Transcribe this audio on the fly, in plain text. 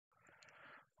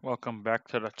Welcome back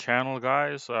to the channel,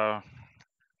 guys.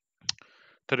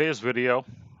 Today's video,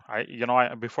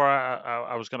 I before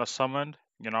I was gonna summon,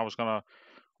 I was gonna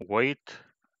wait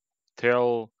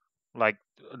till like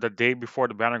the day before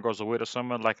the banner goes away to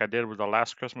summon, like I did with the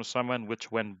last Christmas summon,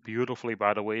 which went beautifully,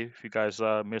 by the way. If you guys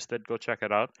missed it, go check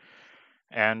it out.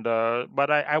 And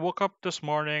but I woke up this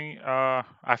morning.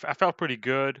 I felt pretty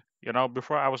good.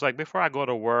 Before I was like, before I go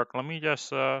to work, let me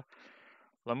just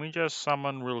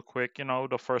summon real quick,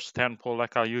 the first 10 pull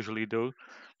like I usually do,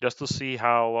 just to see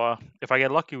how if I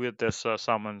get lucky with this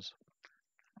summons.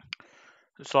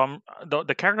 So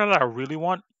the character that I really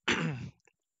want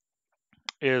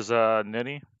is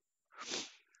Nini,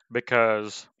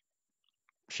 because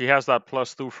she has that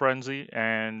 +2 frenzy,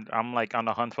 and I'm like on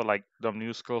the hunt for like the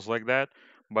new skills like that.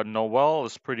 But Noelle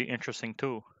is pretty interesting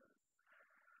too.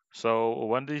 So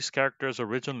when these characters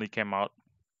originally came out,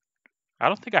 I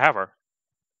don't think I have her.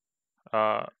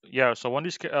 Yeah. So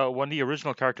when the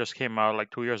original characters came out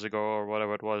like 2 years ago or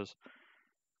whatever it was,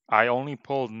 I only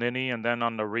pulled Nini, and then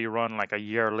on the rerun, like a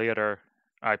year later,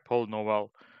 I pulled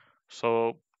Noel.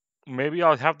 So maybe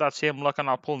I'll have that same luck and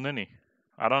I'll pull Nini.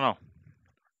 I don't know.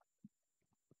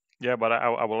 Yeah, but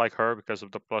I would like her because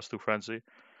of the +2 frenzy.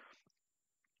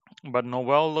 But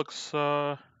Noel looks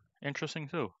interesting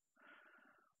too.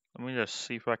 Let me just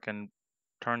see if I can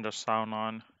turn the sound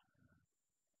on.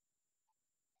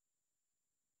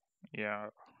 Yeah,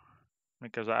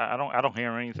 because I don't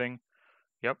hear anything.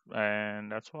 Yep,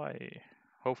 and that's why.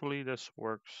 Hopefully this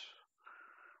works.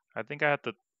 I think I had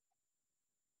to.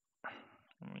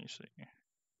 Let me see.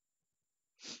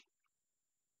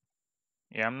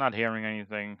 Yeah, I'm not hearing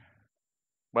anything.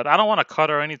 But I don't want to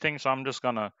cut or anything, so I'm just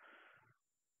gonna.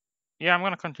 Yeah, I'm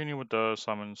gonna continue with the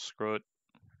summons. Screw it.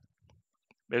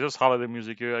 It's just holiday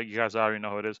music. You guys already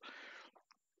know who it is.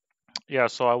 Yeah,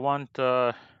 so I want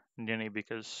Nini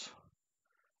because.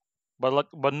 But look,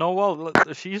 but Noel,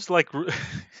 she's like,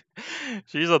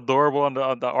 she's adorable on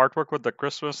the artwork with the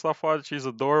Christmas stuff on. She's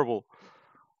adorable.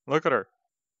 Look at her.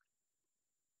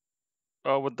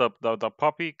 Oh, with the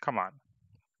puppy. Come on,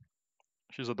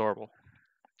 she's adorable.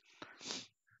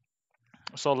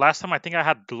 So last time I think I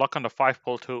had luck on the 5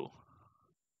 pull too.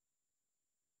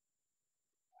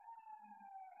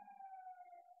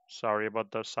 Sorry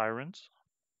about the sirens.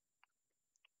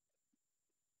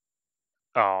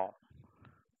 Oh,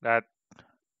 that.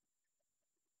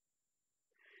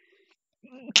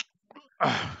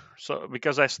 So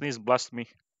because I sneezed, blessed me.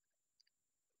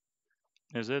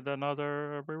 Is it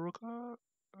another Veruca?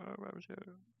 Where was it?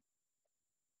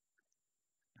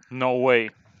 No way.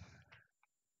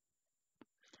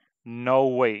 No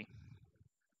way.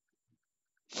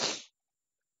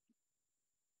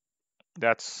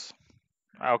 That's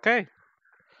okay.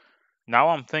 Now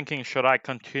I'm thinking, should I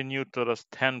continue to this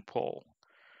 10 pull?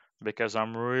 Because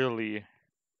I'm really.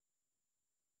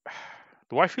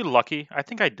 Do I feel lucky? I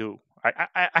think I do.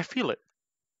 I feel it.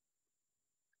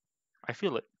 I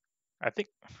feel it. I think.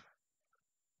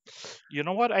 You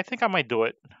know what? I think I might do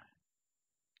it.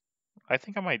 I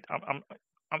think I might.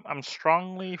 I'm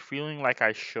strongly feeling like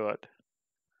I should.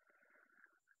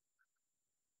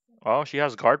 Oh, she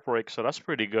has guard break, so that's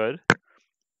pretty good.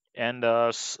 And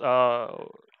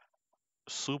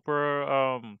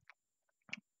super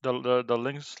the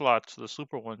link slots, the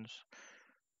super ones.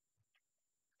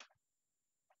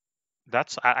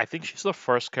 I think she's the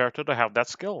first character to have that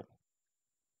skill.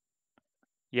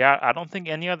 Yeah, I don't think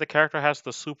any other character has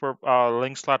the super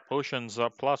link slot potions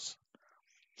plus.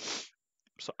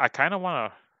 So I kind of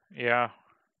wanna, yeah.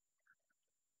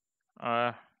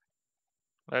 Uh,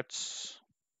 let's.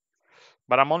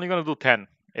 But I'm only gonna do 10.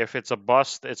 If it's a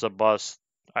bust, it's a bust.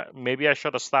 Maybe I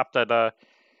should have stopped at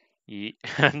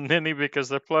Nini because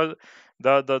the plus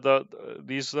the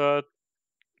these third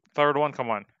one. Come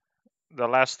on, the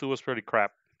last two was pretty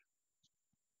crap.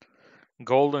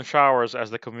 Golden showers,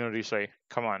 as the community say.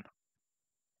 Come on.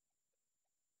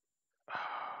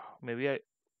 Maybe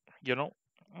you know,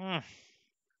 mm,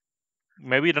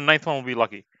 maybe the ninth one will be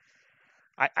lucky.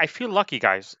 I feel lucky,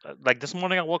 guys. Like this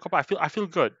morning, I woke up. I feel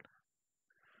good.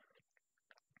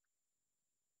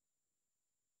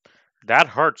 That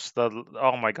hurts. The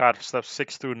Oh my god, steps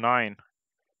 6 through 9.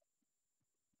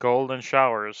 Golden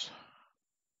showers.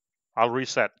 I'll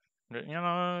reset.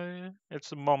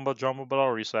 It's a mumbo jumbo, but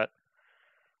I'll reset.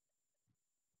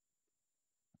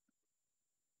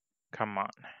 Come on,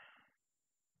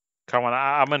 come on.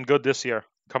 I'm in good this year.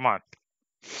 Come on.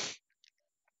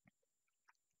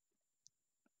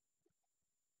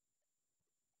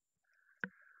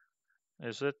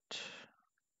 Is it?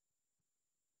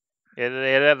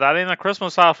 That ain't a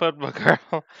Christmas outfit, but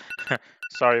girl.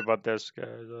 Sorry about this,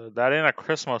 guys. That ain't a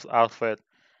Christmas outfit.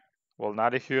 Well,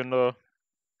 not if you're in the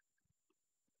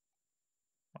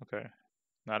okay.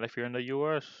 Not if you're in the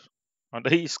U.S. on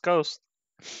the East Coast.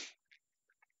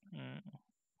 Mm,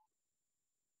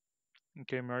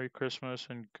 okay, Merry Christmas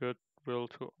and goodwill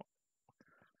to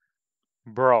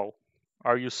bro.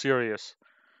 Are you serious?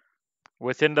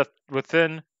 Within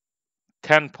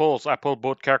 10 pulls, I pulled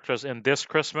both characters in this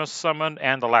Christmas summon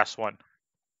and the last one.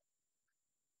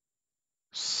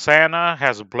 Santa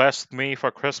has blessed me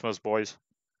for Christmas, boys.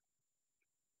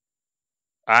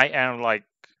 I am like,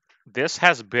 this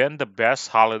has been the best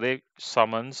holiday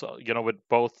summons, with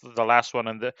both the last one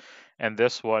and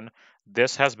this one.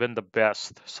 This has been the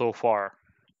best so far.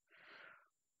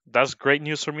 That's great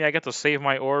news for me. I get to save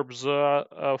my orbs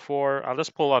for. I'll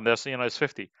just pull on this. It's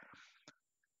 50.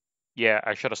 Yeah,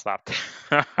 I should have stopped.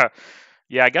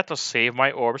 Yeah, I get to save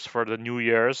my orbs for the New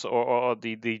Year's or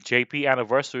the JP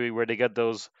anniversary where they get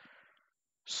those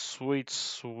sweet,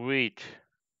 sweet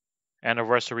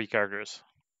anniversary characters.